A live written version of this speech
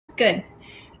good.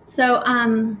 So,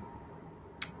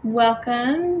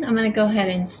 welcome. I'm going to go ahead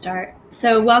and start.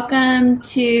 So, welcome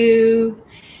to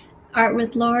Art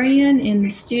with Lórien in the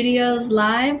studios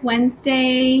live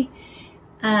Wednesday,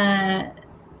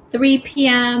 3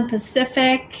 p.m.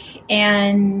 Pacific,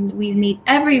 and we meet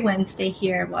every Wednesday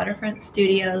here at Waterfront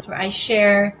Studios, where I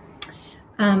share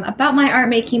about my art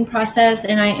making process.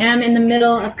 And I am in the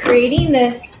middle of creating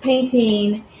this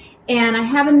painting, and I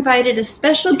have invited a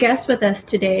special guest with us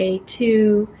today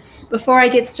before I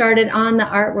get started on the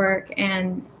artwork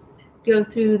and go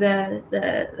through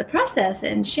the process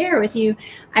and share with you.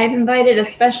 I've invited a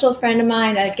special friend of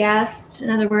mine, a guest, in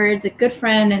other words, a good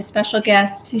friend and special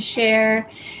guest, to share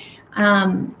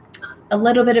a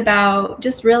little bit about,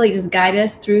 just guide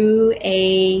us through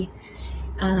a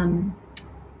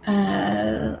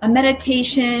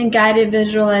meditation, guided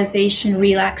visualization,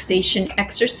 relaxation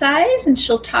exercise, and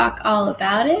she'll talk all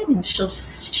about it, and she'll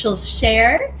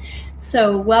share.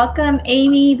 So welcome,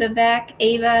 Amy, Vivek,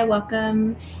 Ava,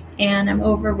 welcome. And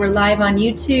we're live on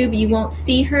YouTube. You won't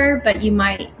see her, but you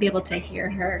might be able to hear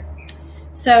her.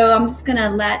 So I'm just gonna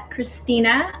let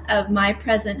Christina of My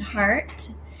Present Heart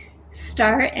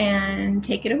start and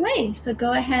take it away. So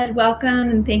go ahead, welcome,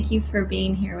 and thank you for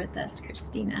being here with us,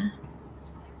 Christina.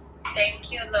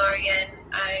 Thank you, Lórien.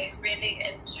 I really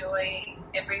enjoy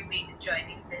every week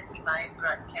joining this live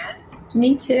broadcast.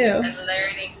 Me too. And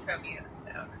learning from you.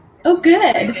 So it's good.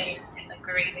 Really a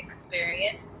great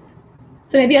experience.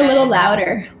 So maybe a little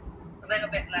louder. A little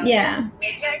bit louder. Yeah.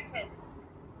 Maybe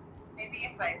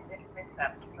if I lift this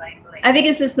up slightly. I think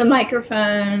it's just the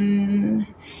microphone.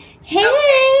 Hey!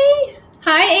 Okay.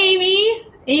 Hi, Amy.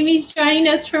 Amy's joining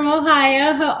us from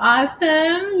Ohio. How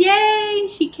awesome. Yay!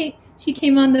 She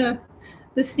came on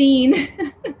the scene.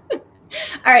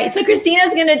 All right, so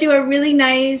Christina's going to do a really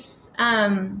nice,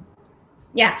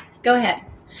 go ahead.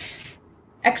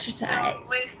 Exercise.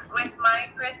 So with My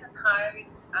Present Heart,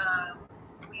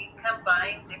 we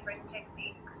combine different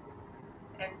techniques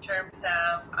in terms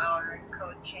of our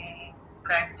coaching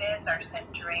practice, our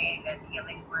centering and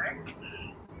healing work.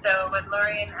 So what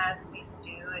Lórien asked me to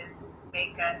do is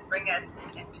bring us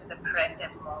into the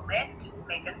present moment,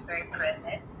 make us very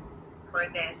present for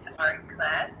this art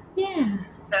class. Yeah.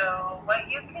 So what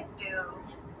you can do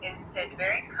is sit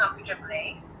very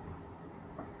comfortably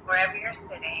wherever you're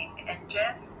sitting and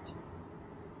just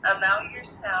allow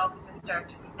yourself to start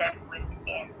to step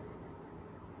within.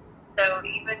 So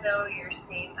even though you're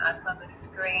seeing us on the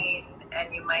screen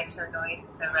and you might hear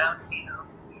noises around you,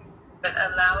 but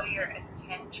allow your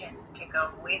attention to go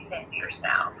within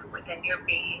yourself, within your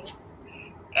being.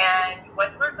 And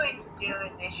what we're going to do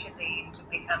initially to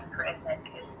become present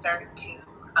is start to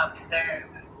observe.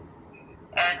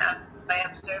 And by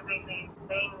observing these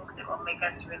things, it will make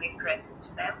us really present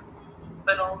to them,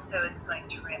 but also it's going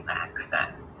to relax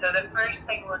us. So the first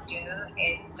thing we'll do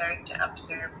is start to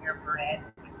observe your breath.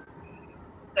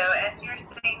 So as you're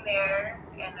sitting there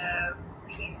in a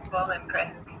peaceful and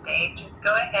present state, just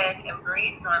go ahead and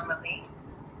breathe normally.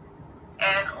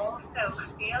 And also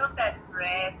feel that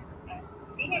breath and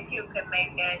see if you can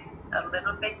make it a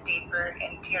little bit deeper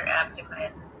into your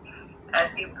abdomen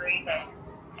as you breathe in.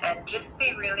 And just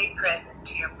be really present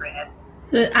to your breath.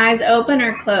 So eyes open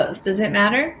or closed? Does it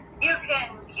matter? You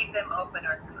can keep them open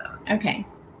or closed. Okay.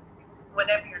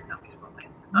 Whatever you're comfortable with.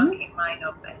 I'll keep mine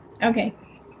open. Okay.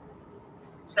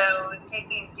 So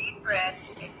taking deep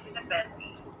breaths into the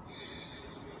belly.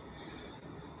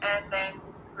 And then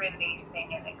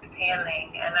releasing and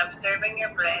exhaling. And observing your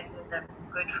breath is a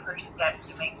good first step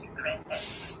to make you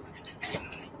present.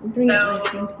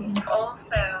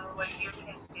 Also, what you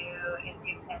can do is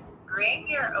you can bring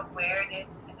your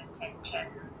awareness and attention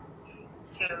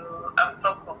to a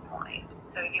focal point.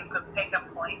 So you could pick a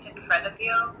point in front of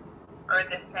you, or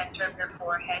the center of your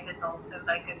forehead is also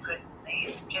like a good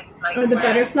place, just like or the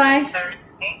butterfly.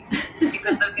 You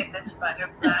could look at this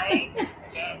butterfly.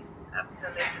 Yes,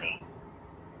 absolutely.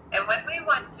 And what we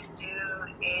want to do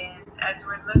is, as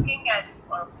we're looking at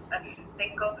a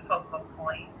single focal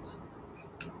point,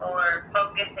 or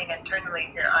focusing internally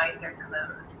if your eyes are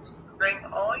closed, bring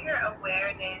all your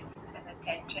awareness and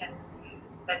attention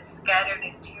that's scattered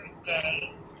into your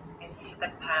day, into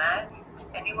the past,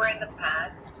 anywhere in the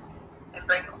past, and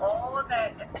bring all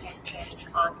that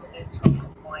attention onto this focal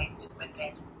point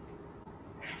within.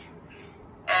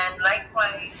 And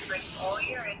likewise, bring all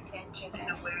your attention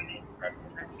and awareness that's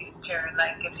in the future,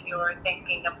 like if you're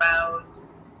thinking about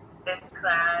this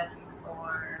class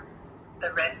or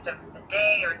the rest of the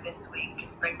day or this week,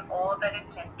 just bring all that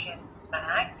attention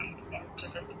back into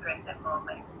this present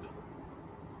moment.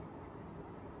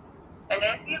 And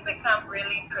as you become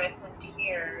really present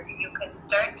here, you can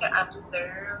start to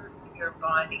observe your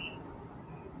body.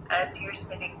 As you're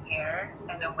sitting here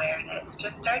in awareness,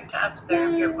 just start to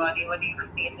observe your body. What are you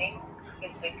feeling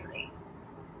physically?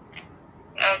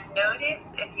 And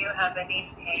notice if you have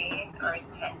any pain or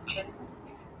tension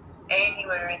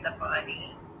anywhere in the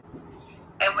body.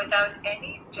 And without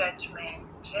any judgment,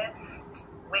 just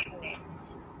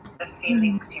witness the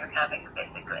feelings you're having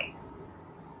physically.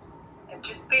 And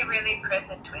just be really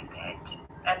present with it.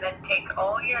 And then take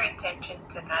all your attention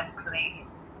to that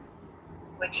place,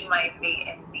 which might be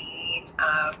in need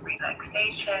of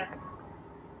relaxation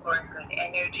or good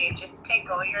energy. Just take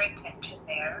all your attention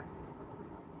there.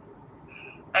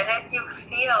 And as you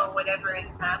feel whatever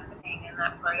is happening in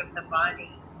that part of the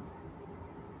body,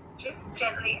 just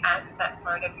gently ask that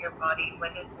part of your body,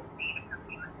 what is in need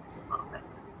from you in this moment,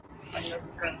 in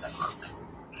this present moment.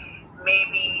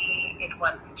 Maybe it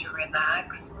wants to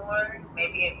relax more.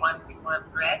 Maybe it wants more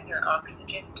breath or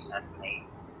oxygen to that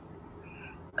place.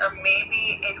 Or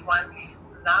maybe it wants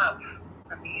love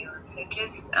from you. So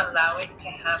just allow it to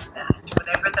have that,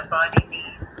 whatever the body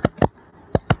needs.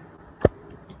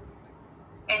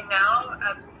 And now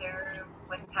observe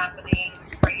what's happening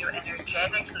for you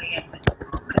energetically in this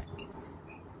moment.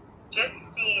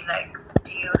 Just see, like,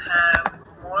 do you have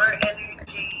more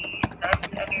energy,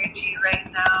 less energy right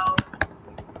now?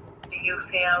 Do you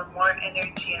feel more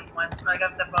energy in one part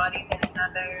of the body than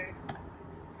another?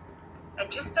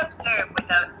 And just observe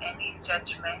without any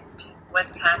judgment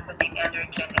what's happening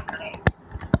energetically.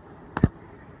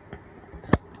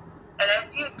 And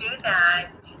as you do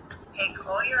that, take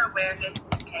all your awareness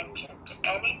and attention to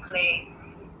any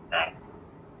place that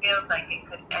feels like it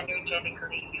could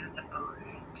energetically use a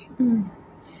boost.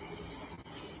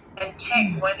 And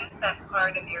check what does that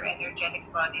part of your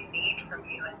energetic body need from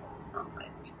you in this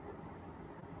moment.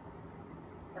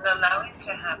 And allow it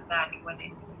to have that what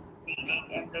it's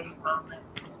needing in this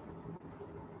moment.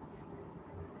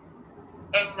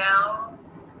 And now,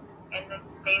 in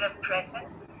this state of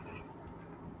presence,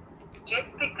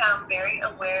 just become very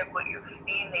aware of what you're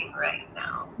feeling right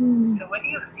now. So what are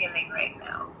you feeling right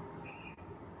now?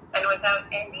 And without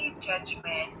any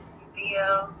judgment,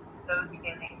 feel those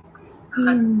feelings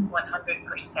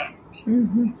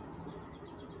 100%.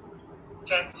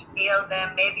 Just feel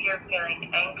them. Maybe you're feeling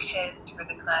anxious for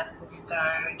the class to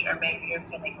start, or maybe you're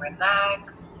feeling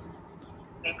relaxed.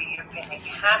 Maybe you're feeling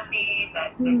happy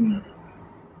that this is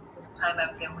this time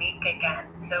of the week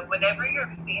again. So whatever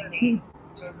you're feeling,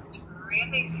 just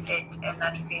really sit in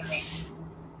that feeling.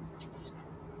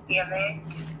 Feel it,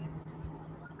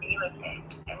 be with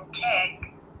it, and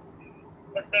check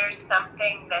if there's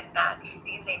something that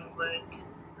feeling would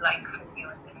like from you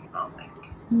in this moment.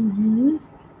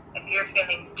 If you're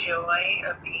feeling joy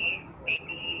or peace,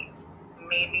 maybe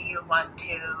you want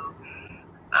to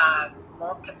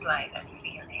multiply that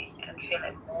feeling and feel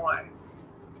it more.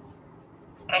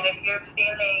 And if you're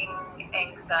feeling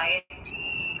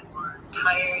anxiety or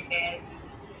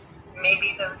tiredness,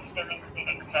 maybe those feelings need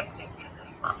acceptance in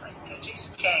this moment. So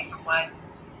just check what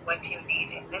you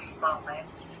need in this moment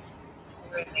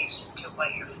in relation to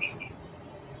what you're feeling.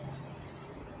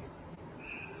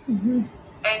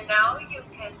 And now you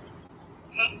can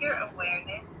take your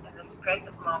awareness in this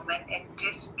present moment and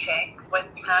just check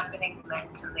what's happening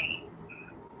mentally.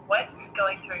 What's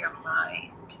going through your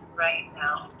mind right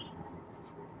now?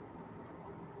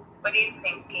 What are you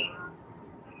thinking?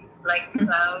 Like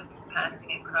clouds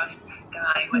passing across the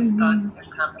sky, what thoughts are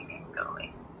coming and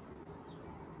going?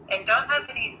 And don't have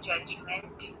any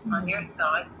judgment on your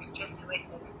thoughts, just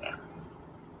witness them.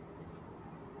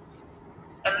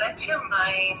 And let your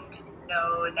mind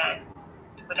know that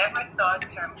whatever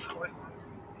thoughts are important,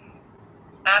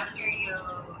 after you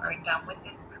are done with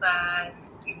this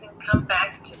class, you can come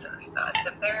back to those thoughts.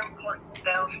 If they're important,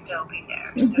 they'll still be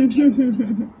there. So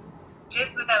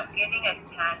just without getting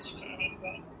attached to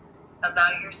anything,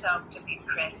 allow yourself to be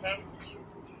present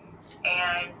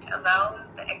and allow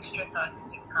the extra thoughts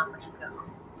to come and go.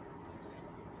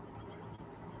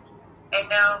 And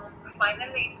now,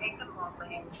 finally, take a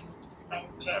moment and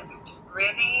just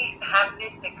really have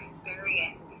this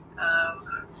experience of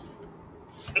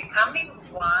becoming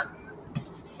one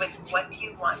with what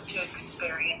you want to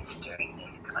experience during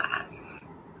this class.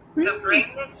 So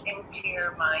bring this into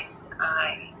your mind's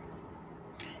eye.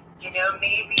 You know,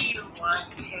 maybe you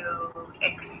want to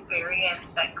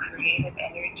experience that creative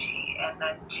energy and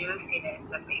that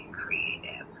juiciness of being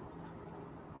creative.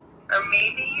 Or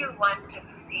maybe you want to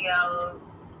feel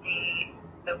the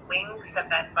wings of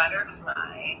that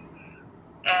butterfly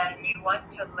and you want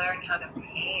to learn how to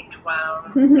paint while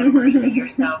immersing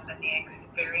yourself in the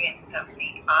experience of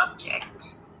the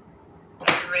object.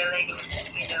 And really,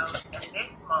 in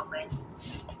this moment,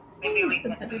 maybe we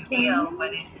can feel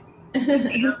what it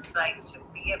feels like to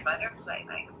be a butterfly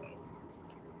like this.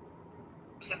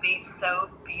 To be so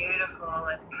beautiful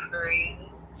and free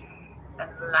and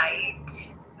light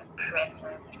and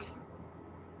present.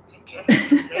 To just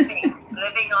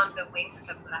living on the wings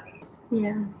of light.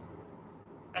 Yes.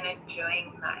 And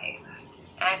enjoying life.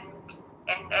 And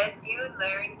as you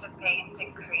learn to paint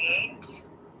and create,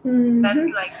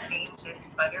 that's like being this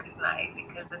butterfly,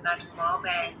 because in that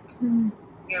moment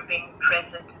you're being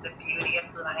present to the beauty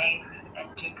of life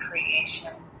and to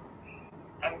creation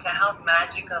and to how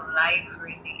magical life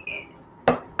really is.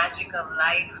 Magical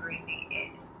life really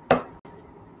is. So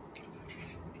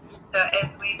as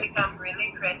we become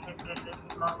really present in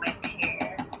this moment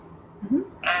here,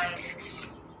 and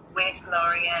with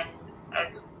Lórien,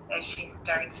 as she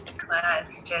starts the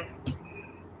class, just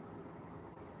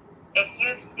if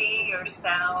you see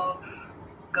yourself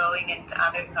going into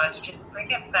other thoughts, just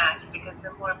bring it back, because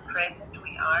the more present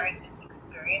we are in this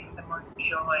experience, the more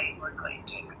joy we're going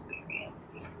to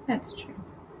experience. That's true.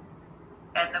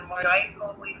 And the more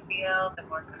joyful we feel, the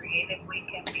more creative we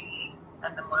can be,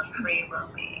 and the more free we'll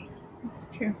be. That's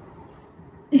true.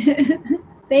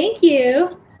 Thank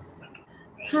you.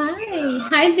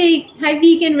 Hi,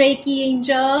 vegan Reiki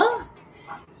Angel.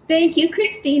 Thank you,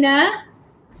 Christina.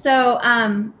 So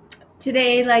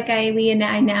today, like we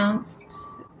announced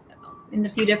in a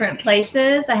few different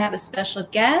places, I have a special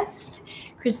guest,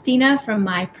 Christina from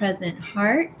My Present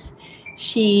Heart.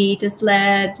 She just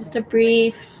led just a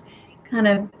brief kind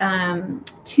of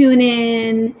tune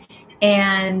in,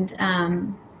 and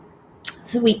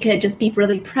so we could just be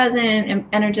really present and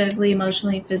energetically,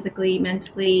 emotionally, physically,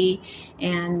 mentally.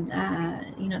 And,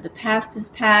 the past is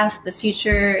past. The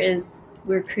future is,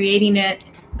 we're creating it.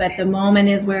 But the moment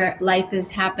is where life is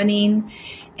happening.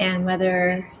 And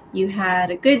whether you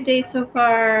had a good day so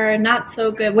far, not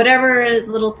so good, whatever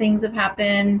little things have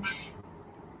happened,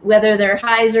 whether they're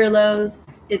highs or lows,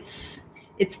 it's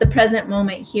the present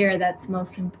moment here that's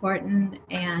most important.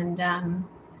 And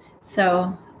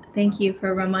so thank you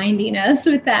for reminding us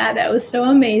with that. That was so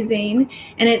amazing.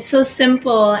 And it's so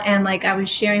simple. And like I was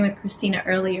sharing with Christina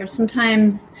earlier,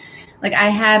 sometimes like I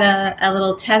had a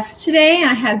little test today.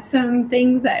 I had some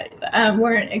things that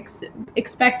weren't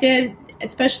expected,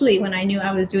 especially when I knew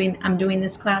I'm doing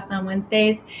this class on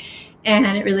Wednesdays. And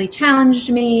it really challenged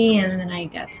me. And then I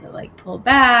got to like pull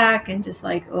back and just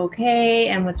like, okay.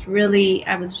 And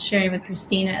I was sharing with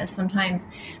Christina, is sometimes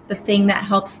the thing that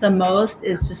helps the most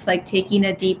is just like taking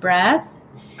a deep breath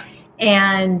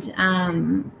and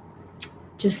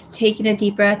just taking a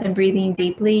deep breath and breathing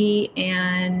deeply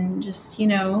and just,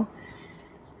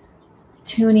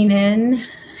 tuning in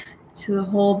to the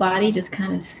whole body, just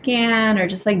kind of scan or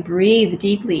just like breathe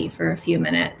deeply for a few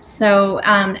minutes. So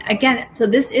again,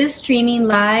 this is streaming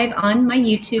live on my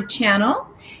YouTube channel.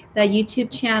 The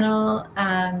YouTube channel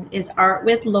is Art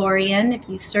with Lórien. If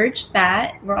you search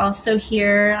that, we're also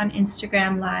here on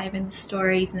Instagram live in the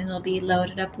stories, and it'll be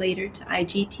loaded up later to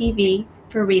IGTV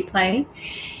for replay.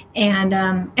 And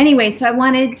anyway, so I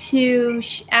wanted to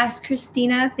ask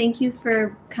Christina, thank you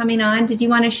for coming on. Did you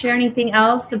want to share anything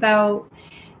else about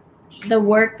the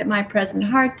work that My Present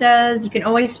Heart does? You can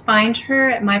always find her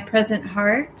at My Present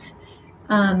Heart.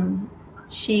 I don't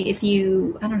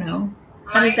know,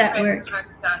 how does that work?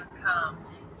 MyPresentHeart.com.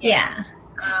 Yes.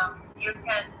 Yeah. You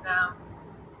can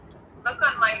look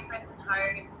on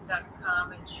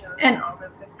MyPresentHeart.com and shows all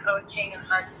of the coaching and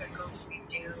heart circles we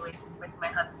do with my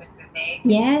husband Vivek.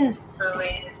 Yes. Who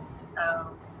is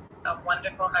a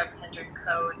wonderful heart-centered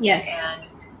coach. Yes.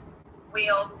 And we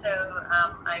also,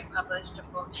 I published a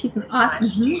book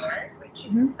last year, which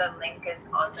is, the link is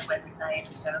on the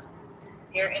website. So if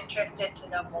you're interested to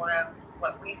know more of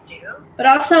what we do. But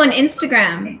also on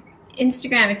Instagram,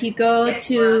 if you go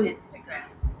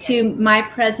to My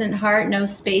Present Heart, no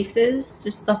spaces,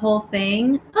 just the whole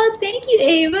thing. Oh, thank you,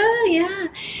 Ava. Yeah.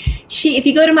 If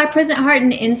you go to My Present Heart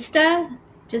in Insta,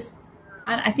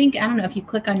 I don't know if you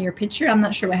click on your picture, I'm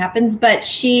not sure what happens, but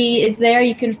she is there.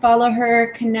 You can follow her,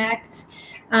 connect.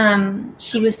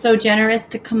 She was so generous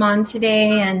to come on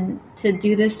today and to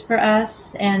do this for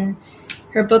us. And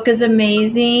her book is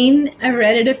amazing. I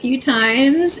read it a few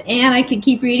times and I could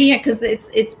keep reading it because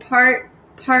it's part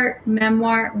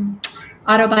memoir,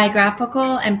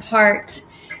 autobiographical, and part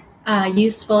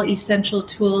useful, essential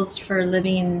tools for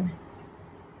living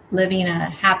a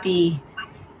happy,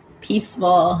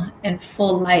 peaceful, and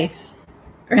full life,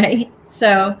 right?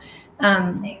 So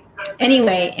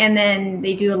Anyway, and then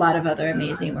they do a lot of other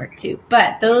amazing work too.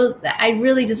 But those, I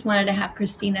really just wanted to have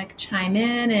Christina chime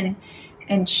in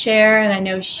and share. And I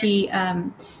know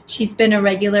she's been a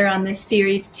regular on this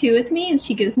series too with me, and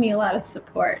she gives me a lot of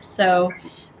support. So,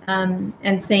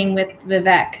 and same with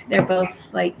Vivek. They're both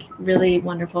like really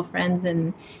wonderful friends,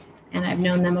 and I've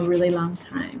known them a really long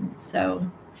time. So,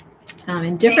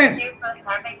 in different. Thank you for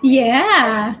having me.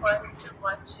 Yeah. I look forward to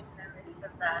watching the rest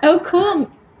of that. Oh,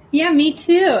 cool. Yeah, me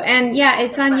too. And yeah,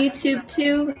 it's on YouTube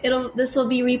too. This will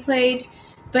be replayed.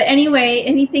 But anyway,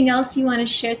 anything else you want to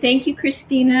share? Thank you,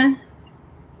 Christina.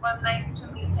 Well, nice to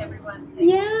meet everyone.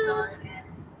 Yeah.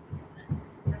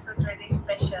 This was really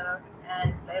special,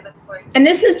 and I look forward to. And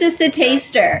this is just a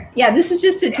taster. Yeah, this is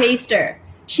just a taster.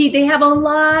 They have a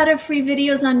lot of free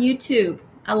videos on YouTube,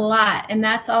 a lot. And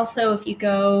that's also, if you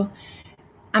go,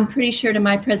 I'm pretty sure, to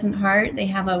My Present Heart, they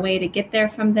have a way to get there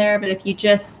from there. But if you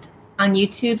just on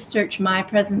YouTube search My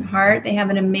Present Heart, they have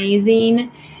an amazing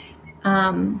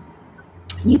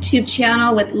YouTube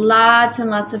channel with lots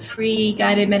and lots of free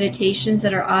guided meditations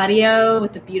that are audio,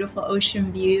 with a beautiful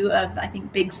ocean view of, I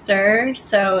think, Big Sur,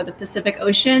 so the Pacific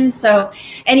Ocean. So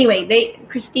anyway,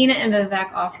 Christina and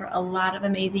Vivek offer a lot of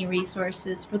amazing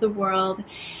resources for the world,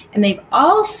 and they've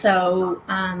also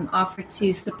offered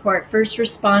to support first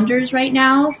responders right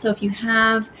now. So if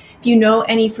you know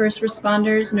any first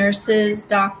responders, nurses,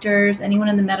 doctors, anyone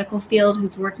in the medical field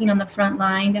who's working on the front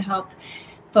line to help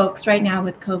folks right now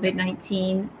with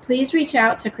COVID-19, please reach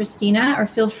out to Christina, or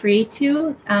feel free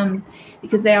to,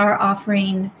 because they are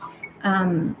offering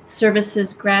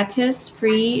services gratis,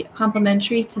 free,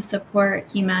 complimentary, to support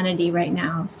humanity right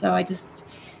now. So I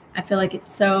feel like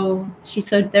there's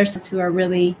those who are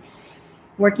really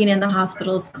working in the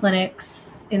hospitals,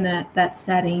 clinics, in that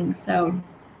setting. So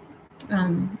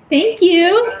thank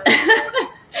you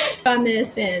on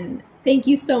this, and thank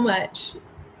you so much.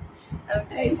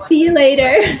 Okay, see you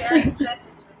later. Very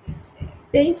pleasant with you today.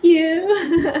 Thank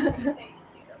you. Thank you.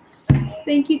 Bye.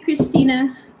 Thank you,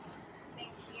 Christina.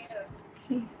 Thank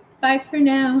you. Okay, bye for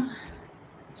now.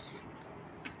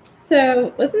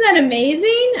 So wasn't that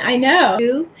amazing? I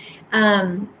know.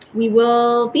 We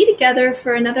will be together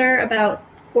for another about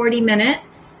 40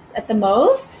 minutes at the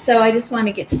most. So I just want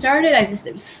to get started.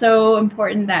 It was so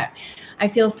important that I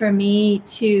feel for me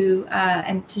to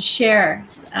and to share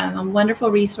a wonderful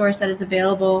resource that is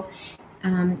available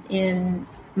in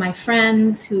my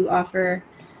friends who offer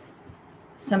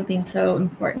something so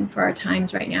important for our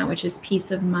times right now, which is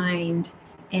peace of mind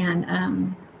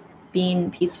and being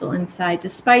peaceful inside,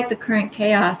 despite the current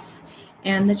chaos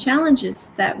and the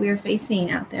challenges that we're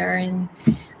facing out there.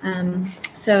 And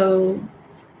so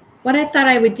what I thought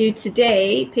I would do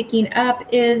today, picking up,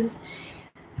 is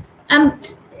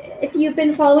if you've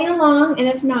been following along, and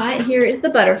if not, here is the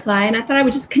butterfly. And I thought I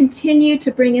would just continue to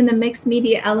bring in the mixed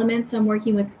media elements. I'm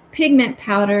working with pigment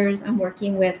powders. I'm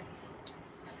working with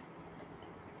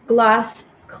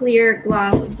clear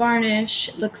gloss varnish.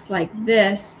 It looks like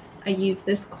this. I use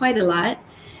this quite a lot.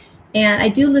 And I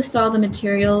do list all the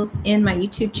materials in my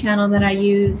YouTube channel that I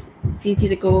use. It's easy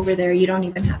to go over there. You don't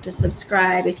even have to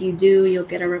subscribe. If you do, you'll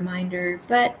get a reminder.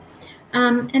 But,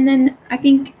 and then I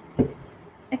think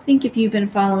if you've been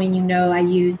following, you know I'm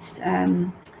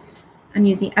using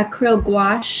acrylic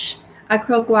gouache.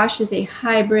 Acrylic gouache is a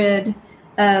hybrid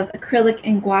of acrylic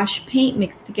and gouache paint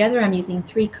mixed together. I'm using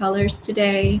 3 colors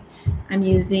today. I'm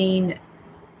using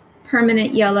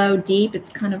permanent yellow deep. It's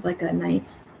kind of like a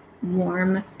nice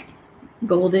warm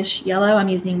goldish yellow. I'm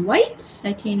using white,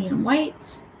 titanium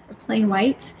white, or plain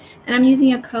white. And I'm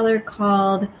using a color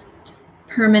called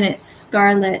permanent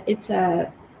scarlet. It's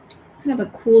a kind of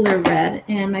a cooler red,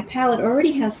 and my palette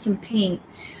already has some paint,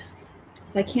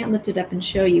 so I can't lift it up and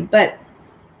show you. But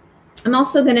I'm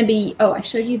also going to be, I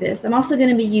showed you this. I'm also going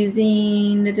to be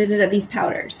using these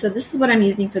powders. So this is what I'm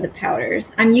using for the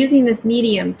powders. I'm using this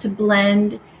medium to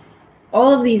blend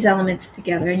all of these elements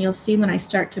together, and you'll see when I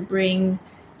start to bring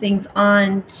things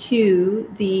on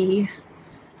to the,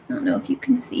 I don't know if you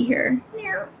can see here,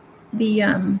 there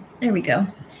we go.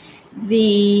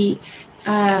 The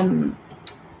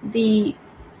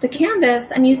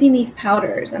canvas, I'm using these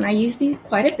powders, and I use these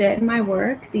quite a bit in my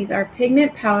work. These are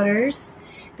pigment powders.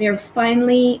 They are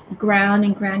finely ground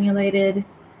and granulated,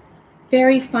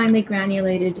 very finely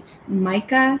granulated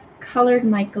mica, colored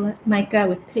mica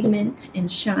with pigment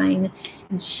and shine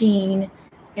and sheen,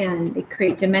 and they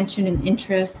create dimension and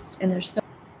interest, and they're so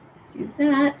do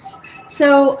that.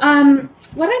 So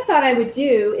what I thought I would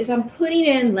do is I'm putting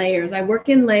in layers. I work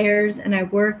in layers, and I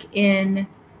work in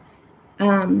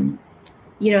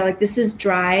like this is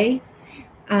dry.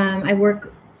 I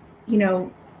work,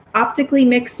 optically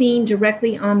mixing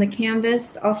directly on the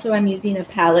canvas. Also, I'm using a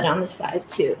palette on the side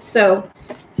too. So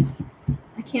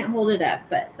I can't hold it up,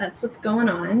 but that's what's going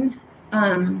on.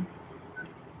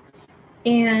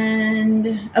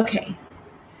 And okay,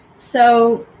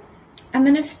 so I'm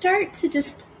going to start to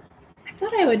just, I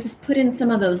thought I would just put in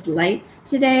some of those lights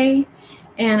today.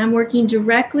 And I'm working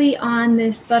directly on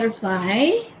this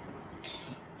butterfly.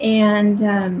 And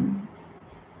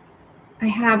I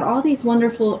have all these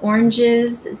wonderful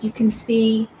oranges, as you can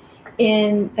see,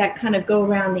 in that kind of go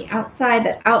around the outside,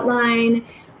 that outline,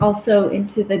 also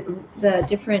into the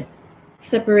different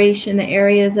separation, the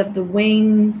areas of the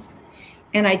wings.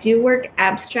 And I do work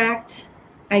abstract.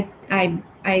 I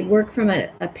work from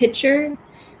a picture.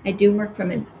 I do work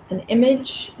from an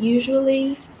image,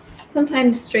 usually,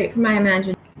 sometimes straight from my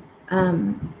imagination.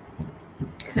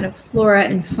 Kind of flora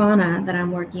and fauna that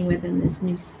I'm working with in this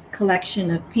new collection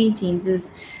of paintings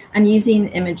is I'm using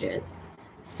images.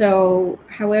 So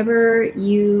however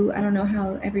I don't know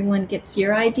how everyone gets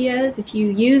your ideas. If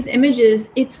you use images,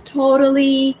 it's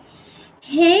totally,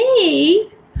 hey,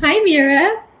 hi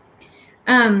Mira.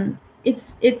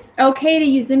 It's okay to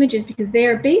use images because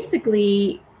they're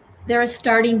a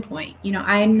starting point. You know,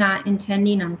 I'm not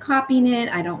intending on copying it.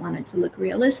 I don't want it to look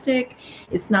realistic.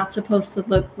 It's not supposed to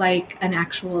look like an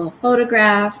actual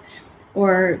photograph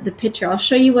or the picture. I'll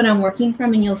show you what I'm working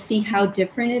from and you'll see how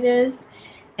different it is.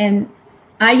 And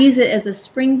I use it as a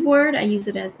springboard. I use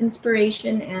it as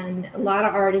inspiration, and a lot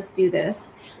of artists do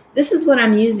this. This is what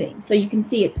I'm using. So you can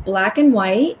see it's black and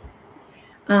white.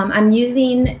 I'm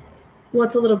using, well,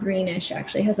 it's a little greenish,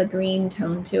 actually. It has a green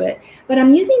tone to it. But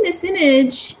I'm using this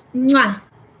image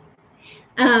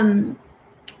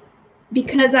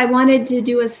because I wanted to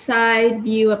do a side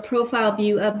view, a profile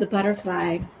view of the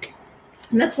butterfly.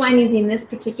 And that's why I'm using this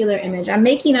particular image. I'm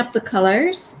making up the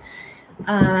colors.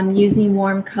 I'm using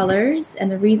warm colors.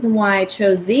 And the reason why I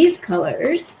chose these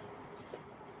colors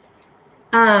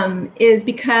is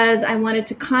because I wanted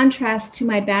to contrast to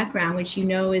my background, which you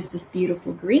know is this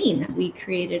beautiful green that we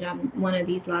created on one of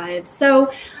these lives.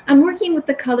 So I'm working with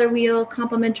the color wheel,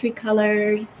 complementary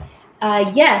colors.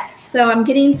 Yes, so I'm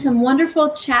getting some wonderful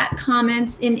chat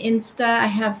comments in Insta. I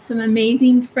have some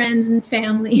amazing friends and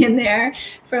family in there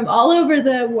from all over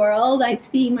the world. I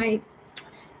see my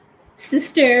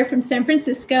sister from San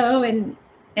Francisco and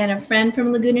a friend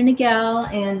from Laguna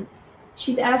Niguel, and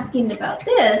she's asking about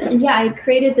this. And yeah, I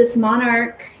created this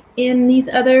monarch in these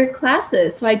other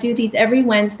classes. So I do these every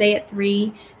Wednesday at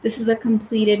 3. This is a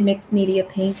completed mixed media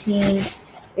painting.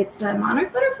 It's a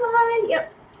monarch butterfly.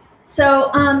 Yep. So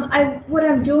what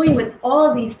I'm doing with all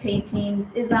of these paintings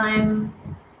is I'm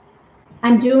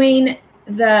doing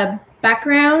the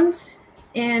background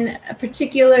in a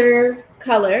particular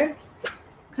color,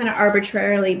 kind of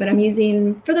arbitrarily, but I'm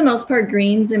using, for the most part,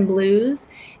 greens and blues.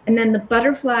 And then the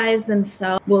butterflies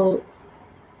themselves will,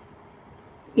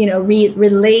 you know,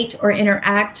 relate or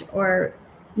interact or,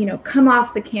 you know, come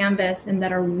off the canvas and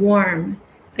that are warm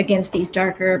against these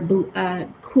darker,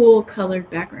 cool colored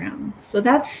backgrounds. So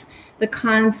that's the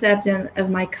concept of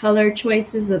my color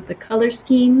choices, of the color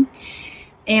scheme.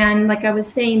 And like I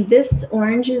was saying, this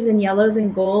oranges and yellows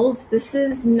and golds, this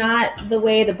is not the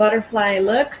way the butterfly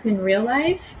looks in real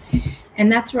life.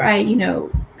 And that's where I, you know,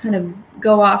 kind of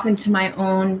go off into my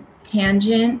own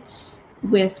tangent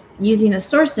with using a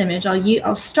source image.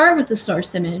 I'll start with the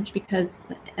source image because,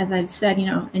 as I've said, you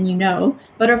know, and you know,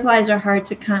 butterflies are hard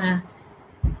to kind of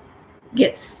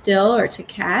get still or to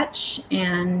catch,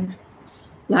 and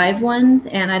live ones,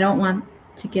 and I don't want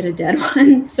to get a dead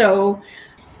one. So,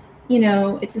 you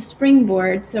know, it's a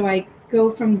springboard. So I go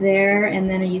from there, and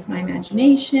then I use my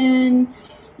imagination,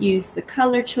 use the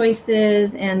color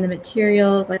choices and the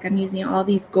materials. Like I'm using all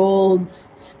these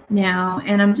golds now,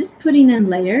 and I'm just putting in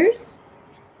layers.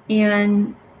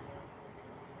 And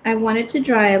I want it to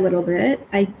dry a little bit.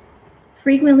 I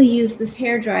frequently use this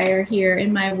hair dryer here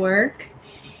in my work.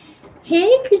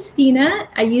 Hey, Christina.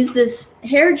 I use this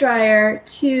hair dryer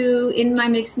in my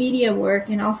mixed media work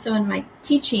and also in my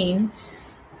teaching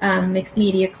mixed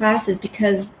media classes,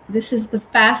 because this is the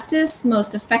fastest,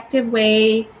 most effective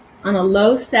way on a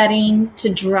low setting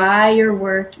to dry your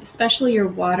work, especially your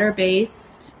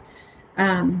water-based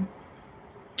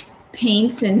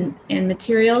paints and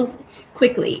materials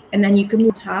quickly. And then you can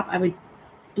move top. I would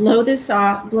blow this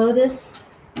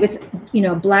with, you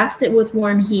know, blast it with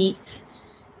warm heat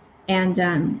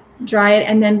and dry it,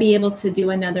 and then be able to do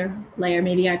another layer.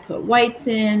 Maybe I put whites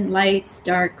in, lights,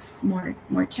 darks, more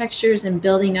textures, and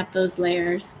building up those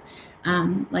layers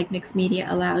like mixed media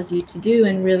allows you to do,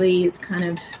 and really is kind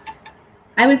of,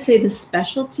 I would say the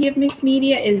specialty of mixed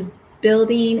media is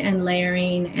building and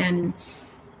layering and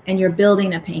and you're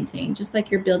building a painting, just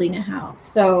like you're building a house.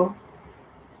 So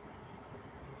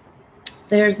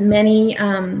there's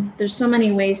so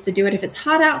many ways to do it. If it's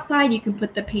hot outside, you can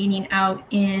put the painting out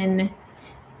in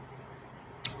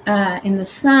the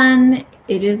sun.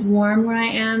 It is warm where I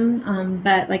am,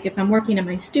 but like if I'm working in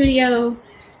my studio,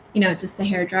 just the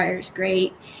hair dryer is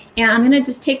great. And I'm going to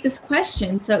just take this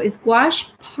question. So is gouache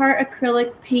part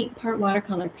acrylic paint, part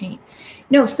watercolor paint?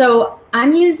 No, so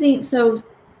I'm using,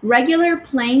 regular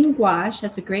plain gouache,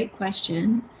 that's a great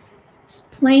question.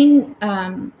 Plain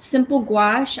simple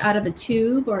gouache out of a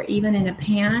tube or even in a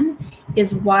pan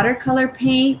is watercolor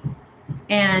paint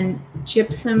and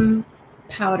gypsum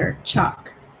powder,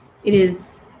 chalk.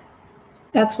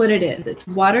 That's what it is. It's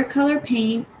watercolor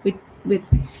paint with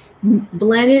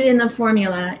blended in the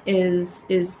formula is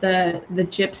the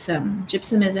gypsum.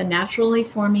 Gypsum is a naturally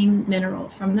forming mineral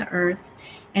from the earth,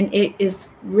 and it's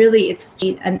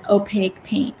an opaque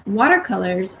paint.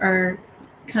 Watercolors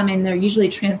they're usually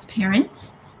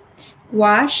transparent.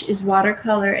 Gouache is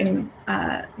watercolor and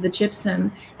the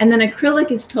gypsum, and then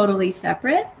acrylic is totally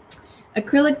separate.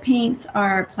 Acrylic paints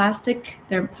are plastic,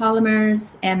 they're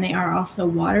polymers, and they are also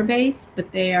water-based,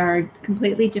 but they are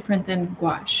completely different than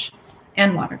gouache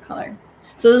and watercolor.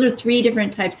 So those are three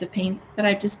different types of paints that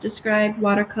I've just described: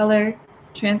 watercolor,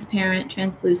 transparent,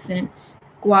 translucent,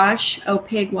 gouache,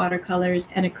 opaque watercolors,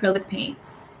 and acrylic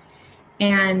paints.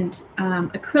 And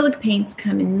acrylic paints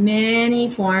come in many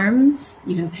forms.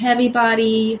 You have heavy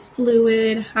body,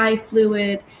 fluid, high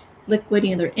fluid, liquid,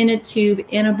 either in a tube,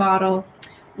 in a bottle.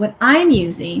 What I'm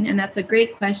using, and that's a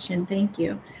great question, thank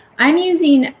you. I'm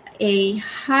using a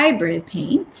hybrid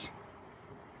paint.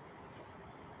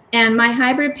 And my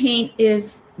hybrid paint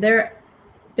is, they're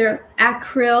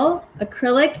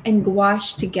acrylic and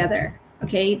gouache together.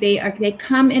 Okay, they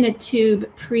come in a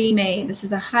tube pre-made. This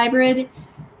is a hybrid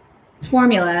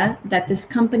formula that this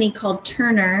company called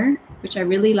Turner, which I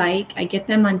really like. I get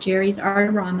them on Jerry's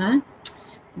Artarama.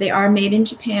 They are made in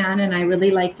Japan, and I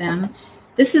really like them.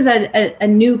 This is a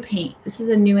new paint. This is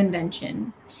a new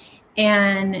invention.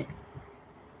 And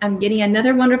I'm getting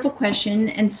another wonderful question.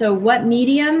 And so what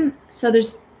medium? So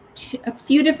there's a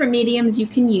few different mediums you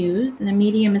can use. And a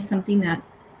medium is something that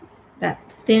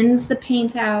thins the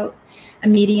paint out. A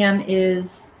medium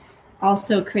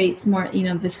also creates more,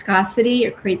 viscosity.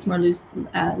 It creates more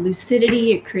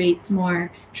lucidity. It creates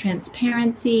more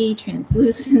transparency,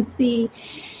 translucency.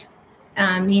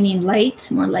 Meaning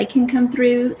more light can come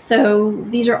through. So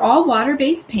these are all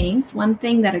water-based paints. One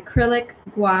thing that acrylic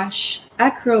gouache,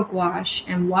 acryl gouache,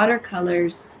 and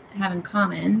watercolors have in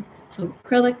common, so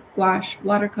acrylic gouache,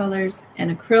 watercolors,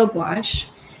 and acryl gouache,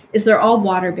 is they're all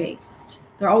water-based.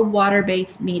 They're all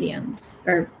water-based mediums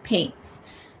or paints.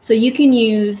 So you can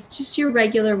use just your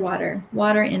regular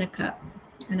water in a cup.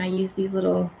 And I use these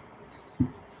little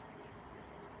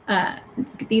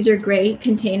these are great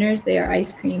containers. They are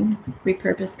ice cream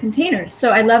repurposed containers.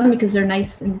 So I love them because they're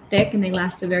nice and thick and they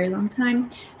last a very long time.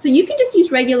 So you can just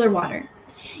use regular water.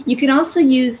 You can also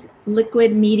use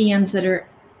liquid mediums that are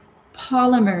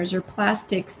polymers or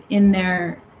plastics in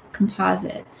their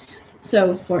composite.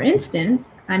 So for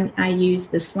instance, I use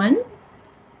this one.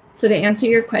 So to answer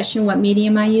your question, what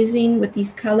medium am I using with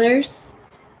these colors?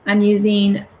 I'm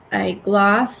using a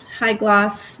high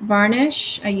gloss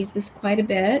varnish. I use this quite a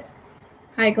bit.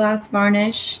 High gloss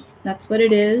varnish, that's what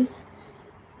it is.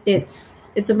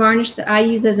 It's a varnish that I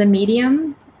use as a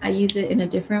medium. I use it in a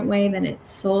different way than it's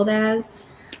sold as.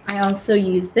 I also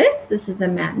use this. This is a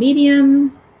matte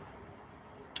medium.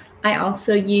 I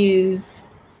also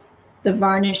use the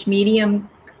varnish medium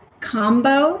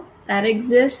combo that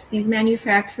exists. These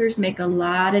manufacturers make a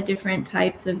lot of different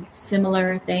types of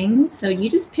similar things. So you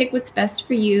just pick what's best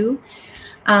for you.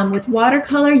 With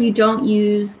watercolor, you don't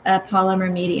use a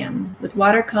polymer medium. With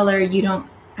watercolor, you don't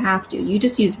have to. You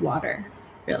just use water,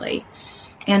 really.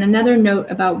 And another note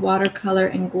about watercolor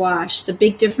and gouache, the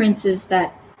big difference is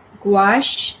that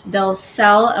gouache, they'll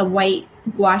sell a white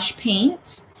gouache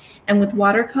paint. And with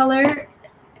watercolor,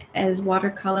 as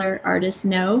watercolor artists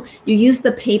know, you use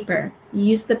the paper. You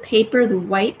use the paper, the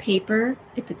white paper,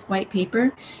 if it's white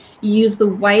paper. You use the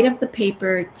white of the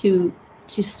paper to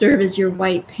serve as your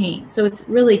white paint. So it's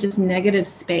really just negative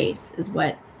space is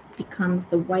what becomes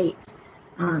the white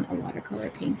on a watercolor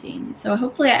painting. So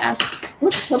hopefully I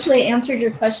answered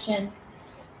your question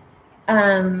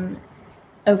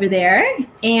over there.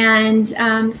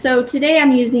 And so today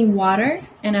I'm using water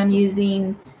and I'm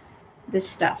using this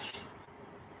stuff.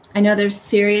 I know there's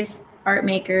serious art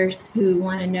makers who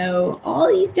want to know all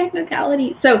these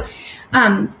technicalities. So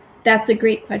that's a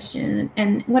great question.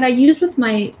 And what I use with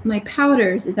my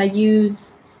powders is I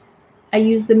use I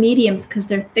use the mediums because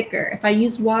they're thicker. If I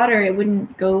used water, it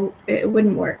wouldn't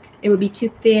work. It would be too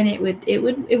thin. It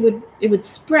would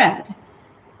spread.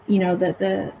 You know,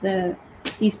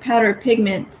 these powder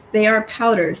pigments, they are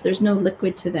powders. There's no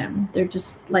liquid to them. They're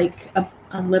just like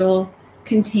a little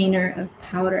container of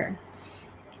powder.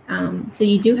 So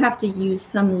you do have to use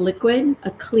some liquid,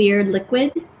 a clear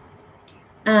liquid.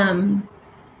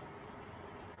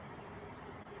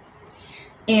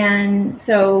 And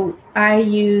so I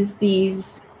use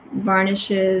these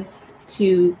varnishes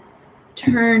to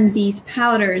turn these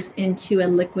powders into a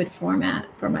liquid format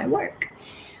for my work.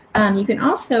 You can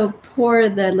also pour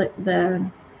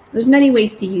there's many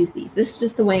ways to use these. This is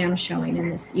just the way I'm showing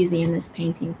using in this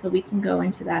painting. So we can go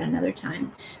into that another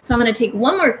time. So I'm going to take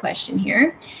one more question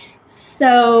here.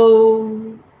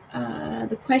 So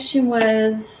the question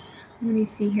was, let me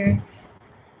see here.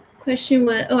 Question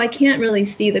was, oh, I can't really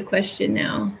see the question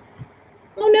now.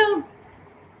 Oh no.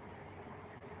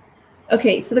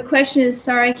 Okay, so the question is,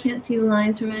 sorry, I can't see the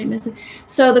lines from my message.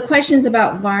 So the question is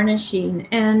about varnishing.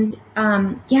 And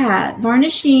yeah,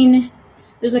 varnishing,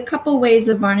 there's a couple ways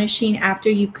of varnishing after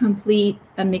you complete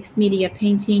a mixed media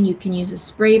painting. You can use a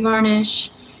spray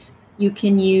varnish. You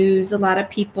can use, a lot of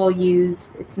people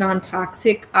use, it's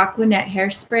non-toxic, Aquanet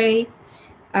hairspray.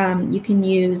 You can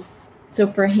use, so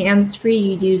for hands-free,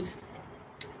 you use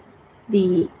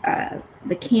the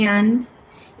can.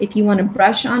 If you want to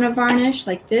brush on a varnish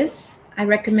like this, I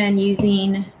recommend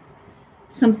using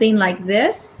something like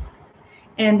this.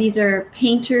 And these are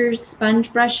painter's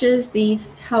sponge brushes.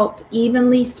 These help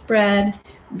evenly spread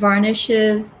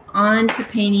varnishes onto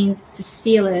paintings to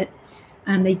seal it.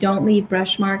 They don't leave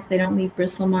brush marks. They don't leave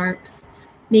bristle marks.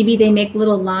 Maybe they make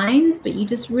little lines, but you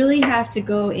just really have to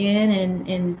go in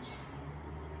and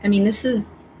I mean,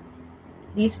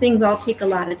 these things all take a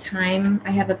lot of time.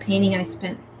 I have a painting I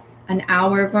spent an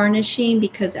hour varnishing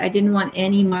because I didn't want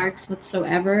any marks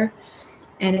whatsoever.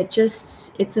 And it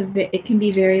can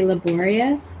be very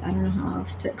laborious. I don't know how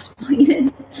else to explain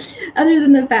it other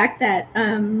than the fact that,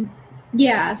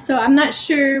 yeah, so I'm not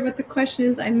sure what the question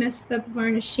is. I messed up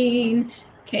varnishing.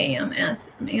 Okay, I'm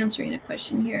answering a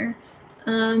question here.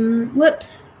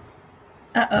 Whoops.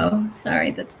 Uh-oh,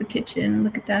 sorry, that's the kitchen.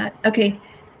 Look at that. Okay,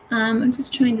 I'm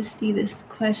just trying to see this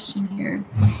question here.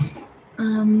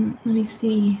 Let me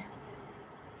see.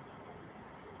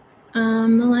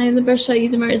 The line of the brush I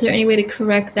use, is there any way to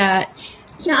correct that?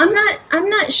 Yeah, I'm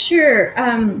not sure.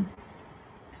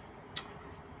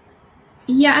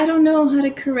 Yeah, I don't know how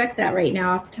to correct that right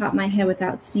now off the top of my head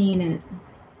without seeing it,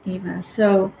 Ava.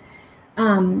 So,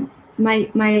 I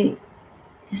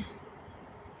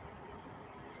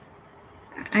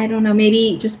don't know,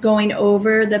 maybe just going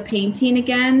over the painting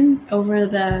again,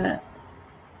 I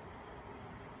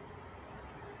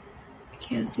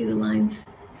can't see the lines.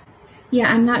 Yeah,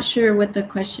 I'm not sure what the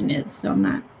question is, so I'm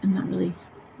not really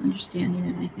understanding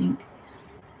it, I think.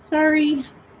 Sorry.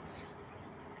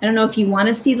 I don't know if you want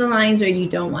to see the lines or you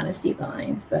don't want to see the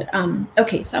lines, but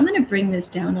okay, so I'm going to bring this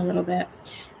down a little bit.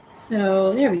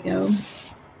 So there we go.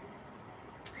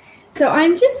 So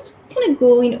I'm just kind of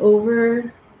going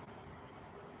over,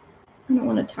 I don't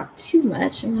want to talk too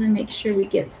much. I want to make sure we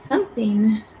get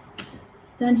something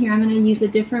done here. I'm going to use a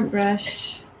different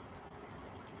brush.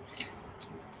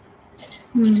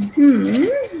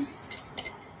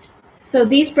 So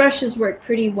these brushes work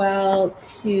pretty well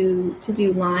to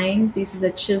do lines. This is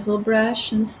a chisel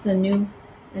brush, and this is a new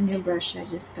brush I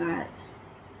just got.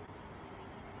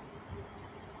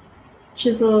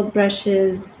 Chisel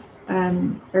brushes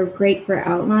are great for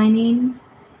outlining.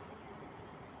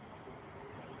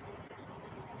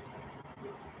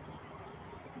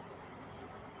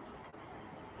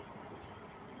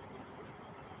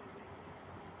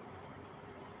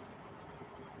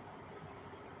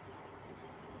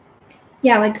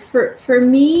 Yeah, like for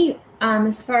me,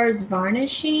 as far as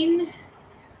varnishing,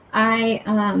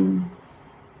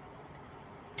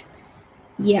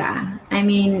 yeah, I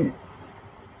mean,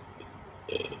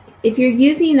 if you're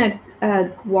using a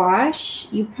gouache,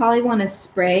 you probably want to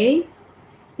spray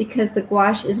because the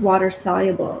gouache is water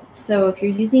soluble. So if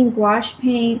you're using gouache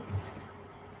paints,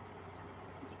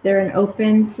 they're an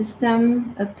open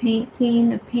system of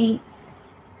paints.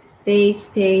 They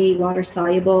stay water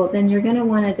soluble, then you're going to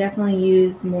want to definitely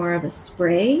use more of a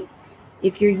spray.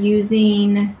 If you're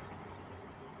using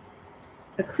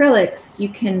acrylics, you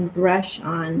can brush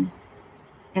on,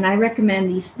 and I recommend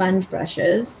these sponge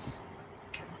brushes.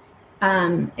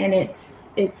 And it's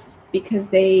because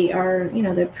they are, you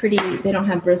know, they're pretty, they don't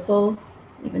have bristles,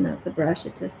 even though it's a brush.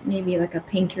 It's just maybe like a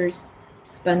painter's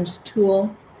sponge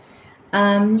tool.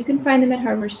 You can find them at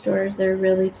hardware stores. They're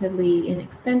relatively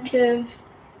inexpensive.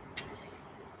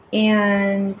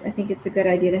 And I think it's a good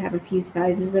idea to have a few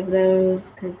sizes of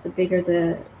those, because the bigger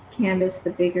the canvas,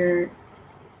 the bigger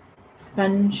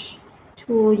sponge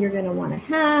tool you're going to want to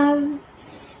have.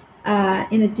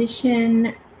 In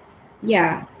addition,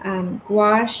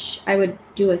 gouache, I would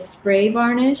do a spray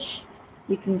varnish.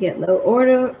 You can get low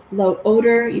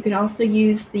odor. You can also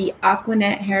use the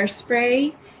Aquanet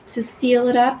hairspray to seal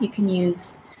it up. You can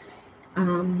use,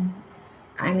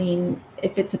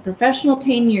 if it's a professional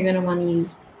painting, you're going to want to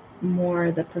use more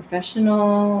of the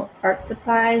professional art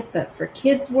supplies, but for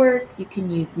kids' work, you can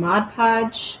use Mod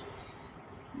Podge,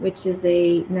 which is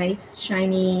a nice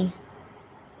shiny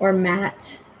or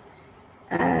matte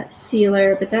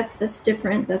sealer, but that's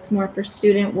different. That's more for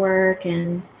student work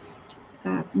and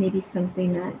maybe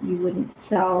something that you wouldn't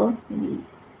sell. Maybe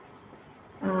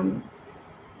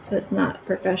so it's not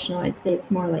professional. I'd say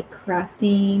it's more like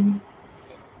crafting.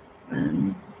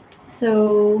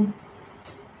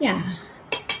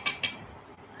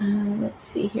 Let's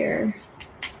see here.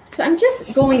 So I'm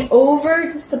just going over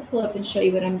just to pull up and show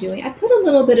you what I'm doing. I put a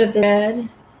little bit of the red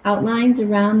outlines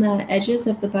around the edges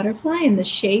of the butterfly and the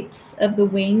shapes of the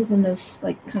wings and those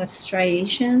like kind of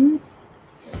striations.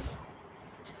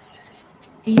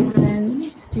 And let me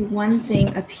just do one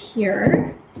thing up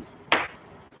here.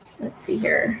 Let's see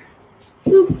here.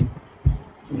 Oop.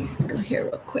 Let me just go here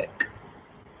real quick.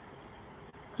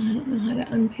 I don't know how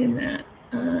to unpin that.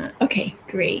 Okay,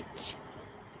 great.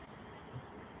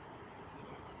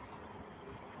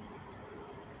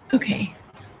 Okay.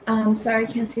 Sorry,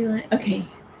 can't see the line. Okay.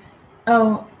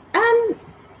 Oh,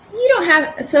 you don't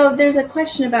have, so there's a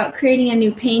question about creating a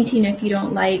new painting if you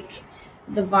don't like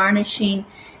the varnishing.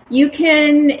 You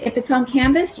can, if it's on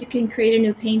canvas, you can create a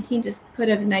new painting. Just put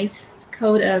a nice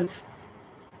coat of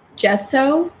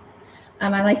gesso.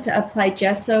 I like to apply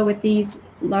gesso with these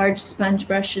large sponge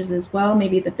brushes as well,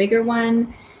 maybe the bigger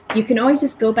one. You can always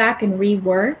just go back and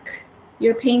rework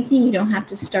your painting. You don't have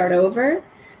to start over.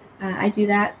 I do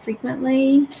that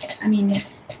frequently. I mean,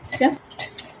 definitely.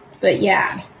 But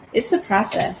yeah, it's a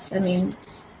process. I mean,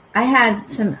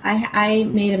 I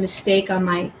made a mistake on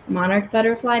my monarch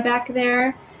butterfly back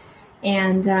there.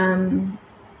 And,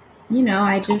 you know,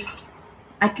 I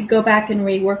could go back and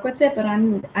rework with it, but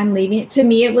I'm leaving it. To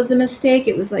me, it was a mistake.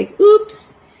 It was like,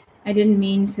 oops, I didn't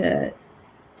mean to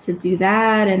do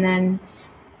that. And then,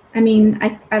 I mean,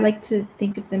 I like to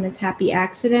think of them as happy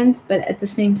accidents, but at the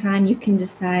same time, you can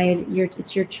decide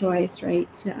it's your choice,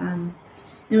 right?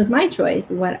 It was my choice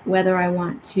whether I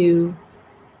want to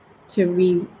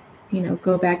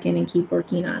go back in and keep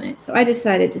working on it. So I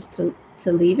decided just to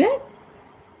leave it.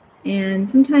 And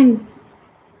sometimes,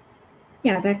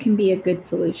 yeah, that can be a good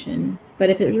solution. But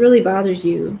if it really bothers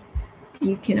you,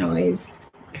 you can always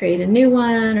create a new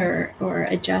one or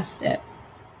adjust it.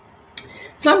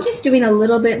 So I'm just doing a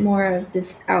little bit more of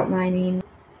this outlining.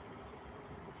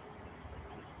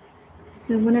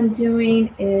 So what I'm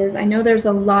doing is, I know there's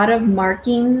a lot of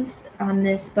markings on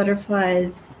this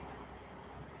butterfly's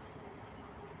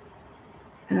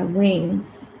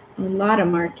wings, a lot of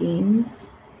markings.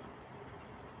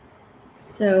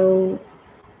 So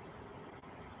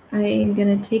I'm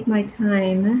going to take my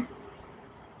time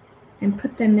and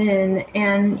put them in.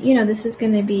 And, you know, this is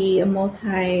going to be a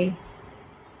multi-class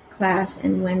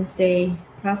and Wednesday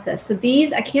process. So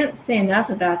these, I can't say enough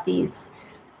about these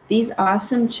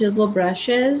awesome chisel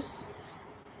brushes.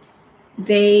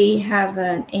 They have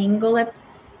an angle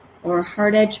or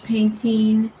hard edge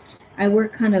painting. I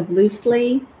work kind of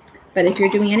loosely, but if you're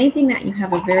doing anything that you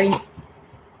have a very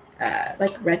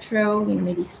like retro, you know,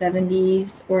 maybe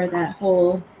 70s or that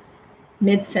whole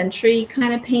mid-century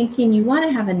kind of painting, you want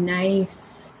to have a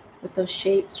nice, with those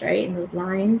shapes, right, and those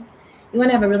lines, you want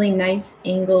to have a really nice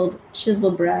angled chisel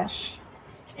brush,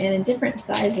 and in different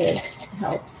sizes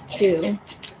helps too.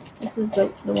 This is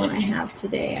the one I have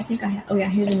today. I think I have, oh yeah,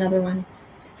 here's another one.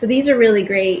 So these are really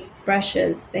great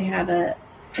brushes. They have a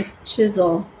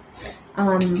chisel.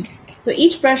 So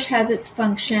each brush has its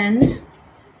function.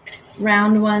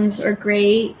 Round ones are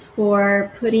great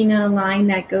for putting in a line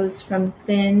that goes from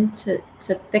thin to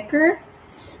thicker.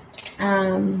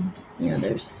 You know,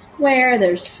 there's square,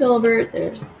 there's filbert,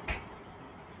 there's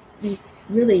these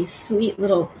really sweet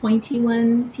little pointy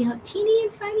ones. See how teeny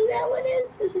and tiny that one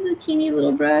is? This is a teeny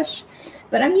little brush,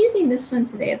 but I'm using this one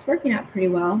today. It's working out pretty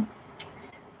well.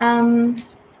 So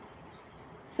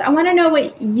I want to know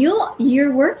what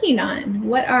you're working on.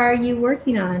 What are you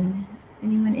working on?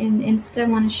 Anyone in Insta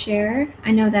want to share? I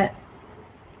know that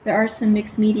there are some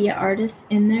mixed media artists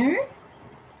in there.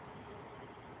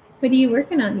 What are you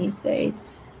working on these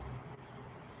days?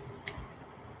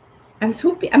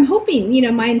 I'm hoping, you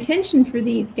know, my intention for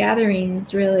these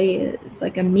gatherings really is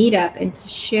like a meetup and to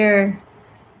share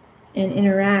and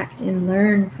interact and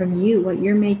learn from you what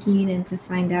you're making and to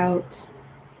find out.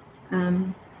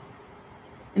 I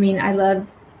mean, I love.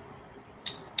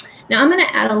 Now I'm going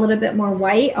to add a little bit more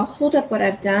white. I'll hold up what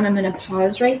I've done. I'm going to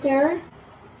pause right there.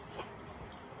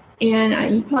 And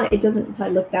it doesn't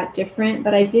probably look that different,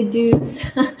 but I did do,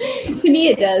 to me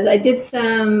it does. I did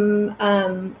some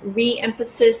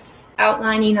re-emphasis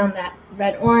outlining on that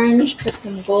red-orange, put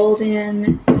some gold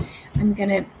in. I'm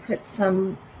gonna put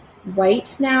some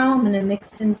white now. I'm gonna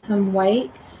mix in some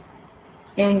white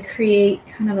and create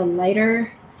kind of a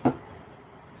lighter.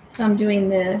 So I'm doing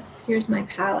this. Here's my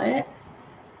palette.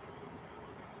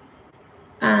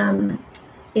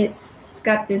 It's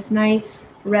got this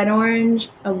nice red-orange,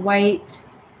 a white,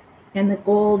 and the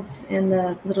golds, and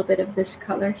the little bit of this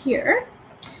color here.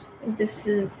 This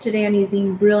is, today I'm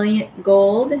using Brilliant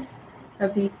Gold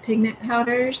of these pigment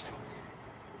powders.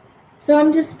 So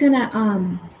I'm just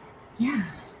gonna, yeah,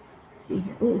 see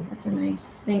here. Ooh, that's a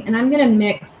nice thing. And I'm gonna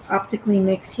mix, optically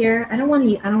mix here. I don't want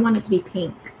it to be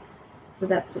pink. So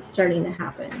that's what's starting to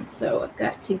happen. So I've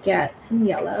got to get some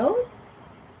yellow.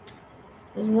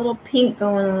 There's a little pink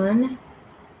going on.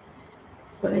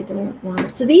 That's what I don't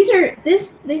want. So these are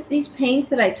these paints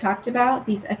that I talked about,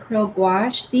 these acrylic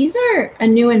gouache, these are a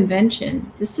new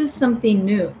invention. This is something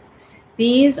new.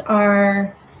 These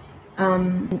are,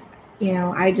 you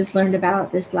know, I just learned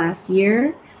about this last year.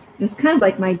 It was kind of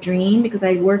like my dream because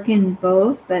I work in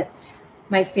both, but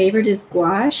my favorite is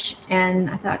gouache, and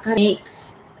I thought, God,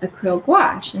 makes acrylic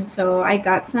gouache. And so I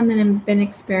got some and I've been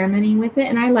experimenting with it,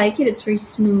 and I like it. It's very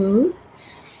smooth.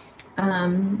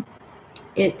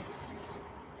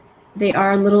 They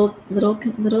are little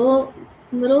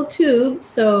tubes,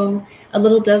 so a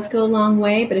little does go a long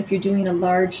way. But if you're doing a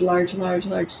large,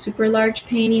 super large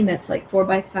painting that's like 4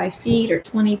 by 5 feet or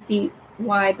 20 feet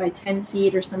wide by 10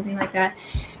 feet or something like that,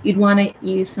 you'd want to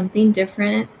use something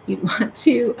different. You'd want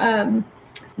to,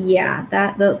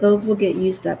 yeah, those will get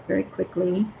used up very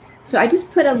quickly. So I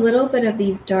just put a little bit of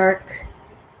these dark,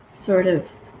 sort of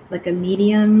like a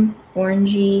medium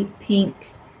orangey pink,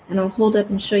 and I'll hold up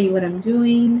and show you what I'm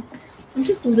doing. I'm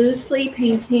just loosely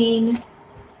painting.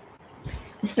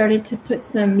 I started to put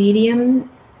some medium,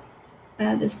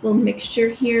 this little mixture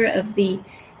here of the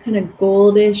kind of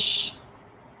goldish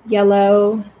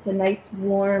yellow. It's a nice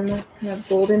warm kind of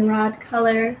goldenrod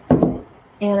color.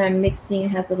 And I'm mixing, it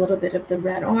has a little bit of the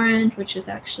red orange, which is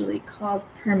actually called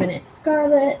permanent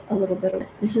scarlet, a little bit of it.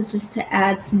 This is just to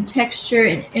add some texture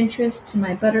and interest to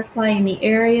my butterfly in the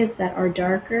areas that are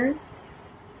darker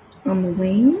on the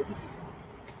wings.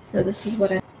 So this is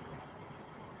what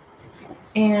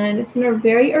and it's in a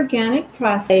very organic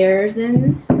process.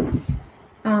 And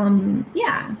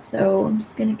yeah, so I'm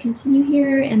just going to continue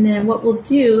here, and then what we'll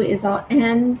do is I'll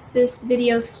end this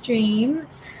video stream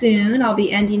soon. I'll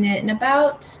be ending it in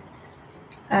about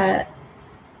 5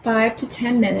 to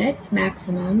 10 minutes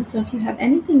maximum. So if you have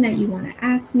anything that you want to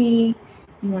ask me,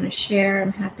 you want to share,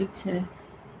 I'm happy to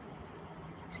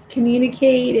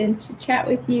communicate and to chat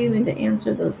with you and to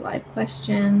answer those live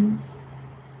questions.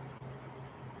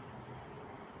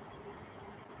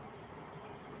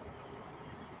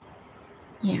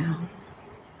 Yeah.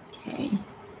 Okay.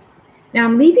 Now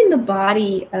I'm leaving the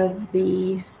body of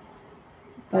the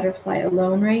butterfly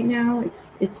alone right now.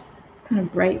 It's kind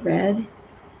of bright red.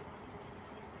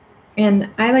 And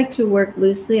I like to work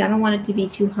loosely. I don't want it to be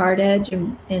too hard edge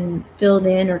and filled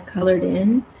in or colored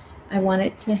in. I want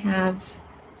it to have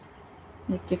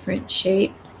like different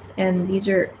shapes, and these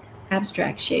are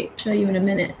abstract shapes. I'll show you in a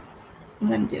minute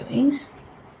what I'm doing. Are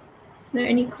there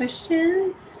any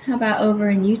questions? How about over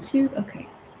in YouTube? Okay.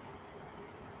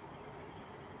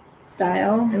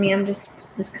 Style. I mean, I'm just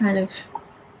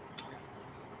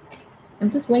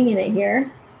winging it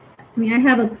here. I mean, I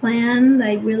have a plan.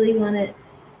 I really want it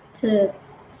to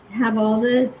have all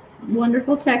the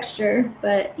wonderful texture,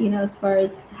 but you know, as far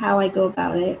as how I go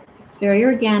about it, it's very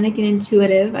organic and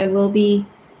intuitive. I will be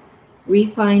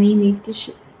refining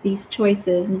these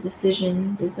choices and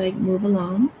decisions as I move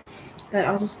along, but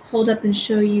I'll just hold up and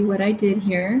show you what I did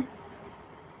here.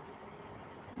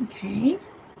 Okay.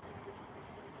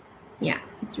 Yeah,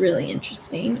 it's really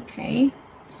interesting. Okay.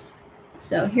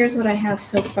 So here's what I have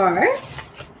so far.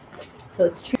 So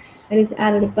it's true. I just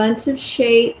added a bunch of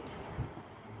shapes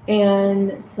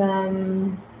and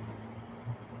some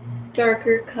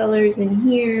darker colors in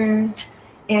here.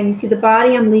 And you see the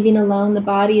body I'm leaving alone. The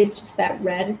body is just that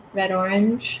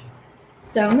red-orange.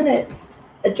 So I'm going to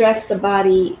address the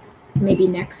body maybe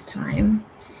next time.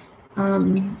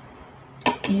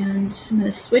 And I'm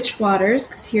going to switch waters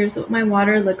because here's what my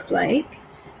water looks like.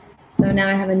 So now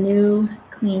I have a new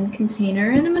clean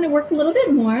container, and I'm going to work a little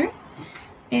bit more.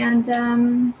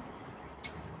 And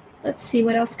let's see,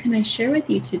 what else can I share with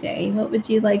you today? What would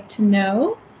you like to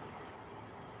know?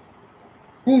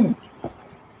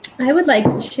 I would like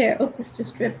to share. Oh, this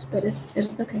just dripped, but it's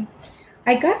okay.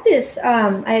 I got this.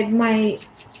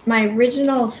 My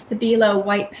original Stabilo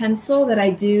white pencil that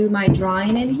I do my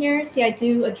drawing in here. See, I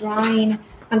do a drawing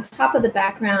on top of the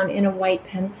background in a white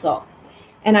pencil.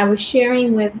 And I was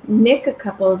sharing with Nick a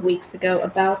couple of weeks ago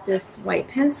about this white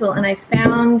pencil, and I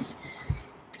found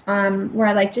where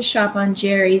I like to shop on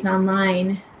Jerry's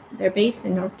online. They're based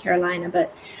in North Carolina,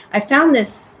 but I found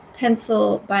this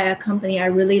pencil by a company I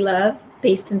really love,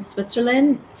 based in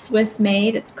Switzerland. It's Swiss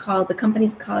made. The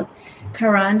company's called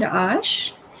Caran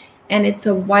d'Ache, and it's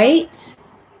a white,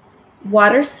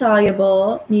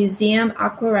 water-soluble museum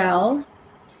aquarelle,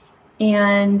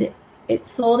 and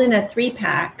it's sold in a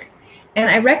 3-pack. And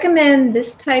I recommend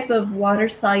this type of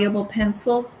water-soluble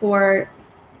pencil for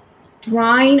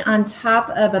drawing on top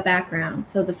of a background.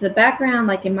 So the background,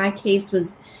 like in my case,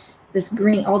 was this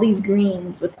green, all these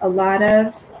greens with a lot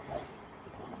of,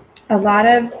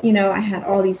 you know, I had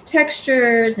all these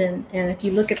textures, and if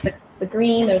you look at the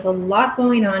green, there's a lot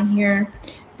going on here.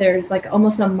 There's like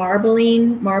almost a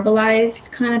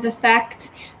marbleized kind of effect.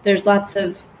 There's lots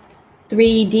of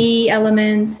 3D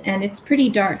elements, and it's pretty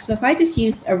dark. So if I just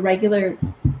used a regular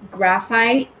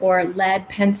graphite or lead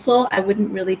pencil, I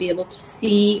wouldn't really be able to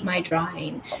see my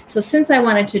drawing. So since I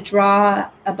wanted to draw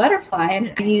a butterfly,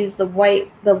 and I used the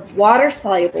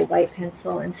water-soluble white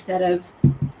pencil instead of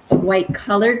a white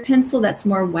colored pencil that's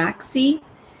more waxy,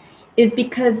 is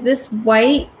because this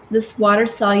water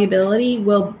solubility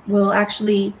will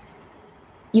actually,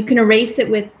 you can erase it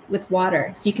with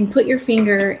water. So you can put your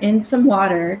finger in some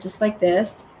water just like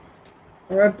this,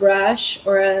 or a brush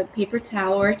or a paper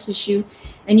towel or a tissue,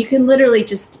 and you can literally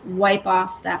just wipe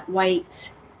off that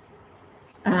white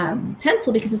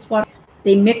pencil, because it's water.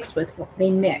 They mix,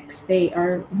 they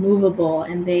are movable,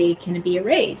 and they can be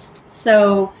erased.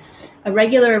 So a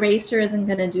regular eraser isn't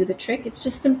going to do the trick. It's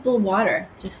just simple water,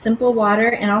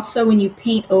 and also when you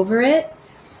paint over it,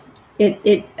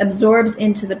 it absorbs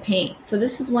into the paint. So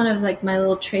this is one of like my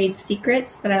little trade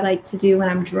secrets that I like to do when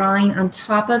I'm drawing on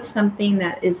top of something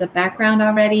that is a background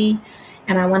already,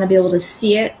 and I want to be able to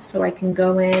see it so I can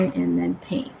go in and then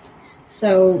paint.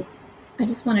 So I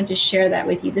just wanted to share that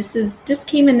with you. This just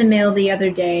came in the mail the other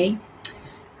day.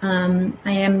 I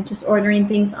am just ordering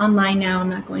things online now. I'm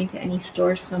not going to any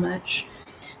stores so much.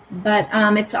 But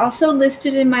it's also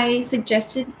listed in my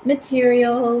suggested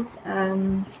materials.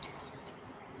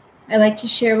 I like to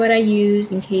share what I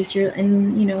use in case you're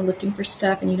looking for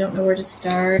stuff and you don't know where to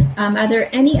start. Are there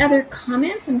any other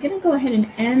comments? I'm going to go ahead and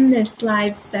end this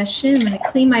live session. I'm going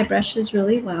to clean my brushes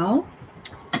really well.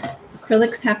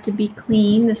 Acrylics have to be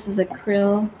clean. This is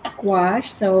acrylic gouache,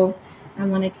 so I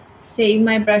want to save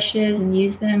my brushes and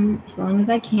use them as long as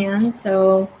I can.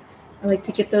 So I like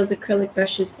to get those acrylic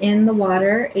brushes in the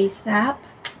water ASAP.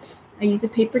 I use a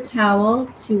paper towel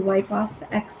to wipe off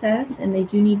the excess, and they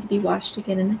do need to be washed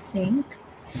again in the sink.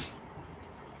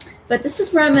 But this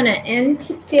is where I'm going to end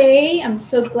today. I'm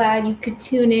so glad you could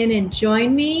tune in and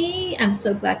join me. I'm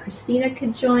so glad Christina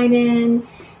could join in.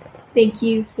 Thank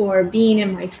you for being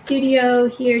in my studio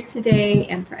here today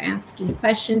and for asking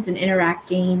questions and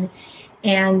interacting.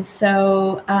 And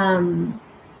so,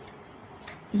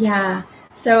 yeah.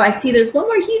 So I see there's one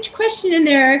more huge question in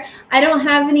there. I don't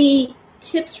have any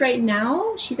tips right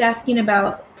now. She's asking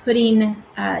about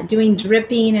doing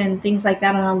dripping and things like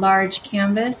that on a large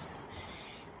canvas.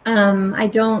 I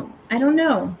don't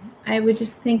know. I would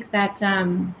just think that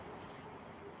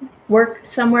work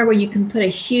somewhere where you can put a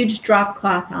huge drop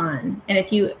cloth on. And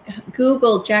if you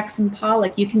Google Jackson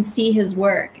Pollock, you can see his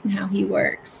work and how he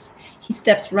works. He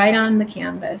steps right on the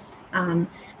canvas.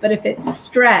 But if it's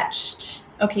stretched,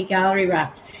 okay, gallery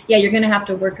wrapped, yeah, you're going to have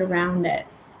to work around it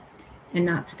and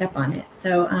not step on it.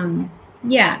 So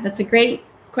yeah, that's a great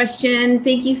question.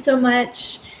 Thank you so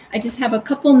much. I just have a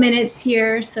couple minutes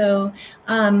here. So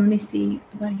let me see,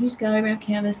 about a huge gallery wrap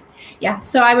canvas. Yeah,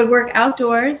 so I would work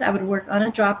outdoors. I would work on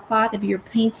a drop cloth. If you're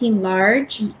painting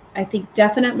large, I think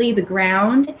definitely the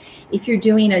ground. If you're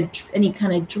doing any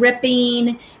kind of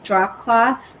dripping drop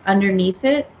cloth underneath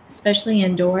it, especially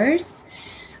indoors.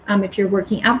 If you're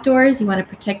working outdoors, you want to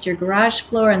protect your garage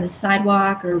floor and the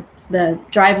sidewalk, or the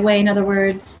driveway, in other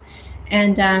words.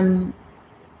 And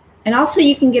also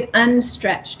you can get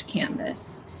unstretched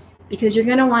canvas, because you're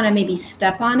going to want to maybe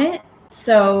step on it.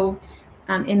 So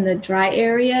in the dry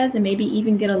areas and maybe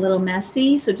even get a little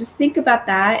messy. So just think about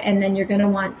that, and then you're going to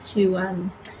want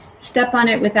to step on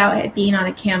it without it being on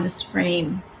a canvas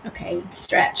frame. Okay,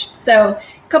 stretch. So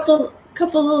couple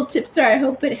little tips there. I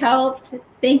hope it helped.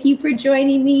 Thank you for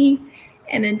joining me.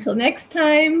 And until next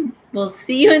time, we'll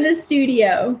see you in the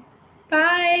studio.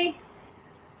 Bye.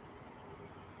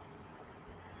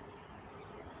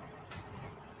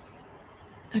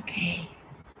 Okay.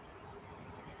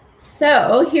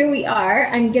 So here we are.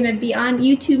 I'm going to be on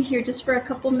YouTube here just for a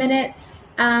couple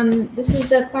minutes. This is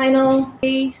the final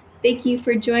day. Thank you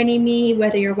for joining me,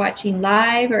 whether you're watching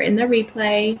live or in the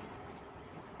replay.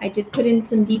 I did put in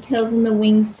some details in the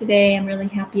wings today. I'm really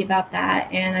happy about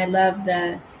that. And I love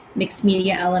the mixed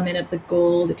media element of the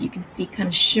gold, if you can see kind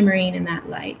of shimmering in that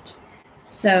light.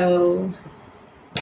 So